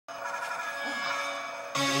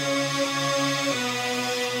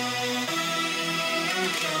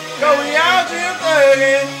Go we out here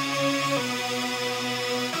thuggin'.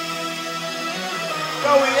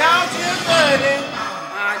 Go we out here thuggin'.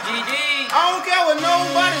 GD. I don't care what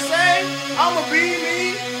nobody say. I'ma be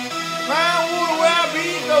me. Pinewood where I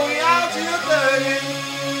be. Go we out here thuggin'.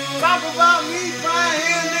 Talk about me, fine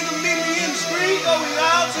here, nigga meet me in the street. Go we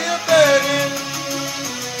out here thuggin'.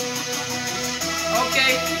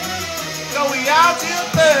 Okay. Go we out here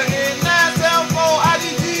thuggin'. 974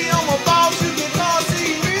 IGG on my boss. You can come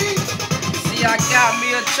see me. See, I got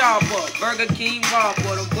me a chopper, Burger King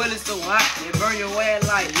Whopper. The bullets so hot, they burn your ass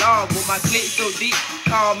like lava. My clip so deep,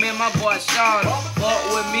 call me my boy Shawty. Fuck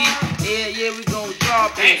with me, yeah, we gon'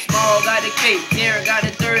 drop it. Small got the cake, Darren got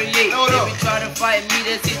the 38. If you try to fight me,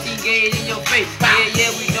 that's 16 gauge in your face.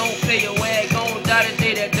 Yeah, we don't play your ass, gon' die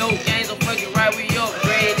today. That dope gang so fucking right, we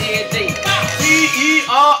upgrade every day.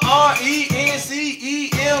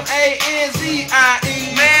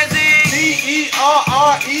 T-E-R-R-E-N-C-E-M-A-N-Z-I-E. Manzy.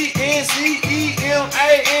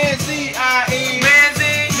 T-E-R-R-E-N-C-E-M-A-N-Z-I-E.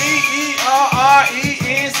 Manzy.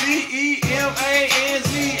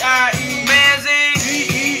 T-E-R-R-E-N-C-E-M-A-N-Z-I-E. Manzy.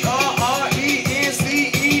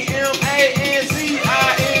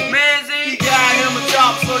 T-E-R-R-E-N-C-E-M-A-N-Z-I-E. Manzy. He got him a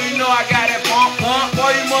chop, so you know I got that pump.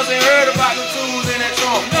 Boy, you must have heard about the tools in that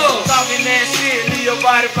trunk. No. Talking that shit, leave your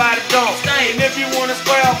body by the dump. And if you wanna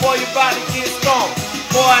square, boy, you about to get stumped.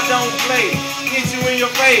 Boy, I don't play, hit you in your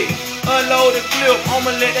face. Unload the clip, I'ma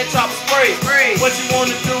let that chopper spray. What you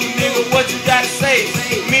wanna do, nigga, what you gotta say?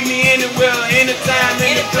 Meet me anywhere, anytime,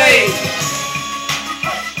 any place.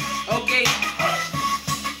 Okay.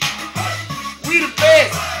 We the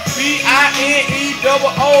best. B-I-N-E-O-O-O-D.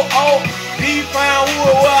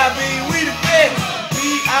 Pinewood where I be, we the best.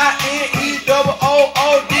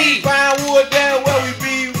 B-I-N-E-O-O-O-D. Pinewood, there where we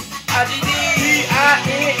be.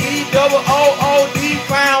 B-I-N-E-O-O-O-D.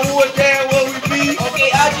 Pinewood, there where we be. Okay,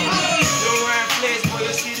 IGD. Don't rhyme flex for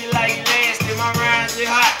your city like elastic. My rhymes is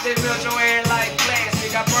hot, they melt your ass like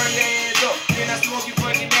plastic. I burn your ass up, then I smoke your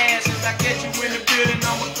fucking ass. If I catch you in the building,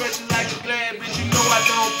 I'ma crush you like a glass. Bitch, you know I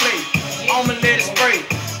don't play. I'ma let it spray.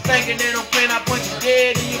 Thinking that I'm playing, I punch you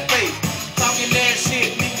dead in your face. Talking that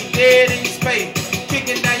shit, leave you dead in your space.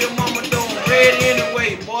 Kicking down your mama door, red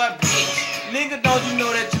anyway, boy, bitch. Nigga, don't you know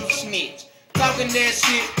that you snitch? Talking that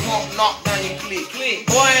shit, won't knock down your click.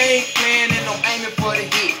 Boy, I ain't playing and I'm aiming for the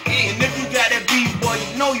hit. And if you got that beef, boy,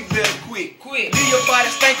 you know you better quit. Leave your body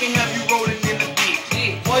stinking, have you rolling in the ditch.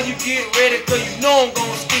 Boy, you get ready, cause you know I'm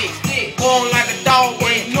gon' stick. Boy, I'm like a dog,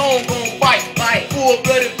 boy, you know I'm gon' bite. Full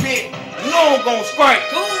blooded pit, you know I'm gon' strike.